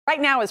Right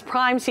now is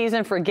prime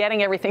season for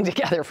getting everything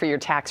together for your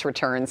tax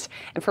returns.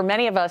 And for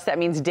many of us, that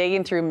means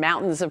digging through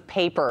mountains of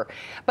paper.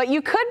 But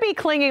you could be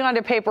clinging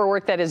onto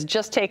paperwork that has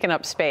just taken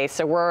up space.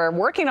 So we're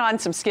working on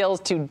some skills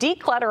to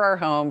declutter our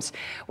homes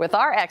with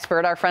our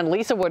expert, our friend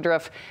Lisa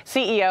Woodruff,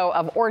 CEO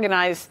of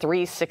Organize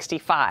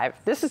 365.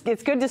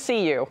 It's good to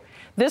see you.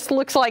 This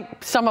looks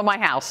like some of my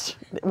house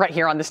right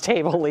here on this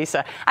table,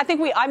 Lisa. I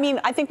think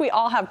we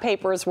all have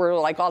papers where we're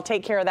like, I'll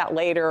take care of that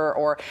later,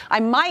 or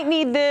I might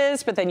need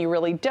this, but then you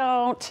really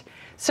don't.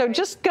 So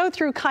just go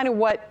through kind of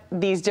what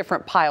these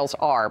different piles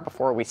are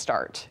before we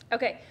start.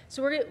 Okay,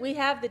 so we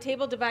have the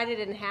table divided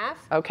in half.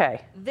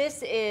 Okay.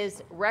 This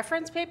is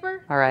reference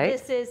paper. All right.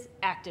 This is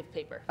active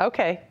paper.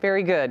 Okay,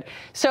 very good.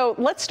 So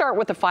let's start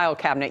with the file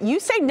cabinet. You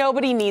say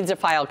nobody needs a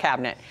file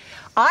cabinet.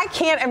 I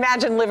can't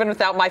imagine living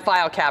without my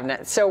file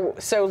cabinet. So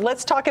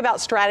let's talk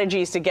about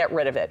strategies to get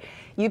rid of it.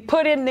 You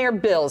put in there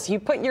bills, you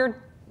put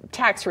your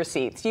tax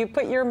receipts, you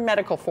put your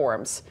medical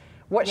forms.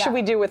 What should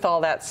we do with all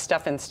that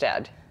stuff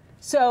instead?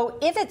 So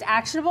if it's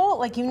actionable,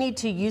 like you need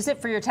to use it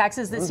for your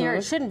taxes this year,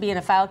 it shouldn't be in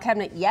a file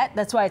cabinet yet.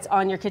 That's why it's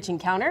on your kitchen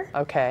counter.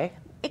 Okay.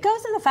 It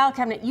goes in the file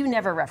cabinet, you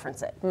never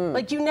reference it.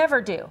 Like you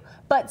never do.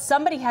 But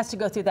somebody has to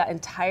go through that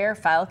entire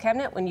file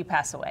cabinet when you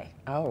pass away.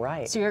 Oh,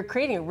 right. So you're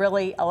creating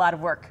really a lot of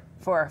work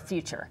for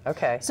future.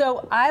 Okay.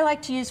 So I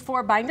like to use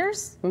 4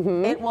 binders.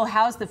 It will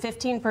house the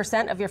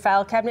 15% of your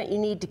file cabinet you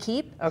need to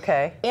keep.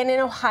 Okay. And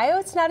in Ohio,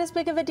 it's not as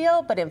big of a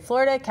deal, but in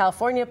Florida,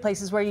 California,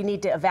 places where you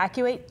need to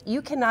evacuate,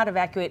 you cannot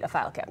evacuate a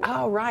file cabinet.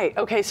 Oh, right.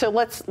 Okay, so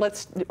let's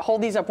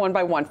hold these up one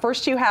by one.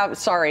 First you have,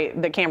 sorry,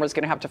 the camera's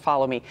gonna have to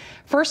follow me.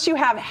 First you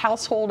have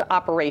household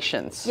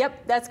operations.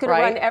 Yep, that's gonna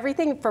run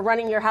everything for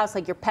running your house,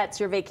 like your pets,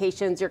 your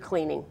vacations, your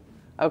cleaning.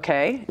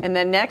 Okay, and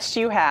then next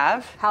you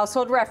have?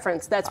 Household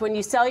reference. That's when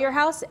you sell your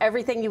house,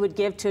 everything you would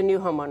give to a new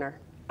homeowner.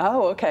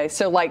 Oh, okay.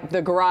 So like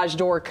the garage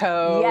door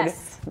code,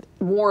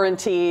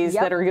 warranties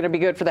that are going to be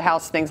good for the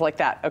house, things like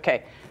that.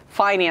 Okay.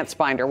 Finance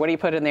binder, what do you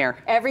put in there?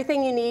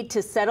 Everything you need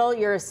to settle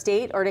your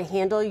estate or to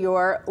handle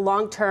your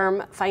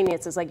long-term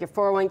finances, like your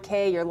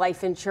 401k, your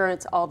life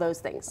insurance, all those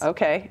things.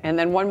 Okay, and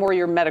then one more,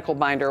 your medical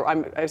binder.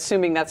 I'm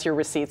assuming that's your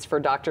receipts for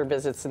doctor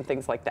visits and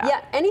things like that. Yeah,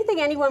 anything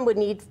anyone would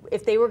need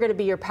if they were going to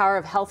be your power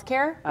of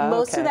healthcare.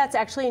 Most of that's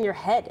actually in your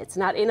head. It's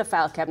not in a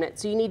file cabinet,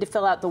 so you need to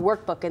fill out the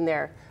workbook in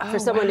there for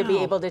someone to be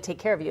able to take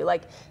care of you.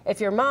 Like, if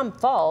your mom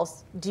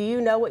falls, do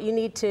you know what you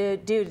need to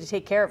do to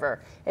take care of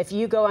her? If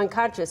you go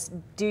unconscious,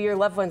 do your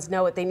loved ones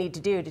know what they need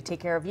to do to take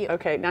care of you?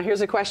 Okay, now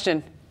here's a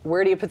question.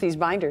 Where do you put these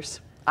binders?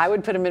 I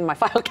would put them in my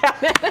file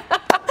cabinet.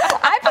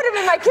 I put them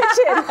in my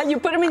kitchen. You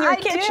put them in your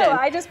kitchen?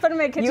 I just put them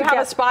in my kitchen. You have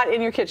a spot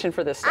in your kitchen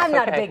for this stuff. I'm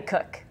not a big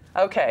cook.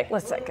 Okay.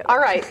 Listen. All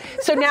right.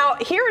 So now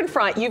here in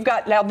front, you've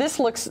got, now this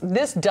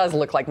does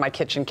look like my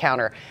kitchen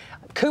counter.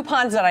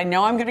 Coupons that I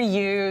know I'm going to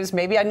use.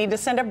 Maybe I need to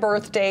send a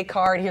birthday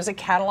card. Here's a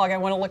catalog I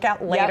want to look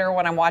at later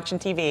when I'm watching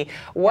TV.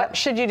 What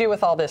should you do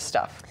with all this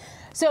stuff?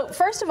 So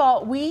first of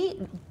all, we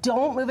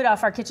don't move it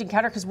off our kitchen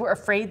counter because we're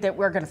afraid that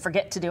we're going to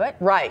forget to do it.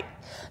 Right.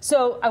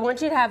 So I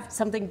want you to have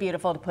something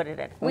beautiful to put it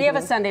in. We have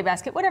a Sunday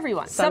basket, whatever you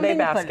want. Sunday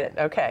basket,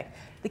 okay.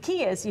 The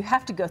key is you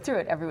have to go through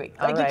it every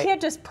week. Like you can't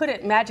just put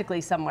it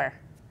magically somewhere.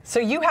 So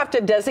you have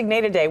to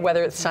designate a day,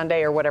 whether it's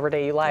Sunday or whatever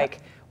day you like,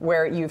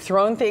 where you've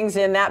thrown things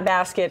in that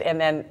basket, and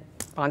then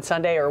on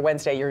Sunday or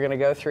Wednesday you're going to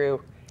go through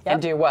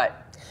and do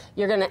what?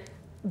 You're going to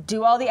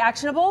do all the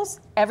actionables.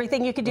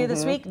 Everything you could do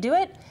this week, do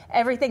it.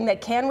 Everything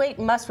that can wait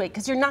must wait,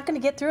 because you're not going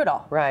to get through it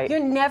all. Right.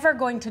 You're never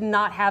going to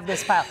not have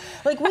this pile.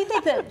 Like, we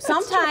think that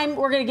sometime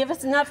we're going to give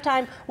us enough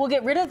time, we'll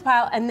get rid of the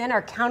pile, and then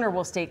our counter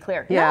will stay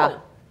clear. Yeah.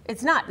 No,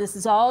 it's not. This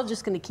is all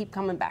just going to keep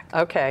coming back.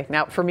 Okay.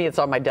 Now, for me, it's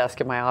on my desk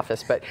in my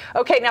office. But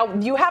okay, now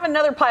you have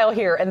another pile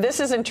here, and this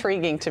is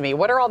intriguing to me.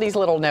 What are all these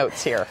little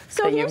notes here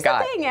that you've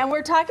got? So here's the thing, and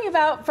we're talking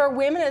about, for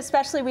women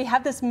especially, we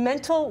have this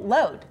mental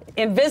load.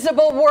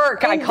 Invisible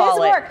work, I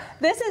call it. Work.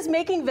 This is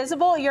making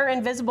visible your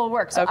invisible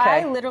work. So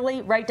I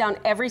literally write down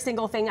every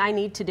single thing I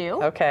need to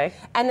do. Okay.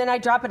 And then I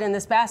drop it in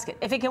this basket.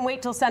 If it can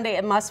wait till Sunday,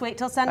 it must wait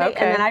till Sunday.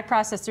 Okay. And then I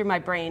process through my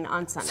brain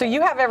on Sunday. So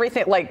you have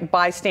everything, like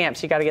buy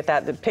stamps, you got to get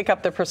that, pick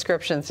up the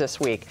prescriptions this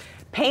week.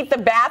 Paint the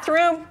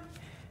bathroom?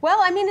 Well,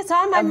 I mean, it's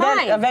on my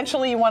mind.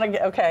 Eventually you want to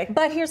get, okay.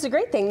 But here's the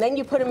great thing. Then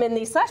you put them in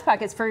these slush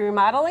pockets for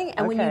remodeling.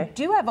 And when you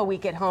do have a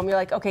week at home, you're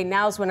like, okay,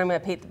 now's when I'm going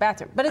to paint the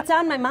bathroom. But it's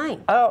on my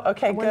mind. Oh,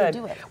 okay,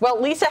 good.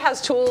 Well, Lisa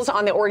has tools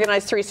on the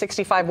Organize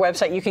 365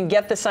 website. You can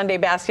get the Sunday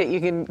basket.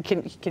 You can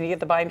you get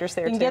the binders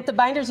there too? You can get the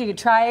binders. You can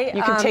try.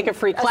 You can take a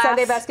free class. A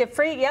Sunday basket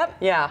free, yep.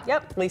 Yeah.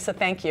 Yep. Lisa,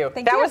 thank you.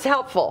 Thank you. That was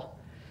helpful.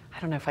 I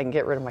don't know if I can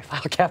get rid of my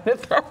file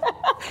cabinet,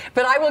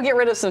 but I will get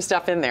rid of some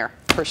stuff in there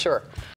for sure.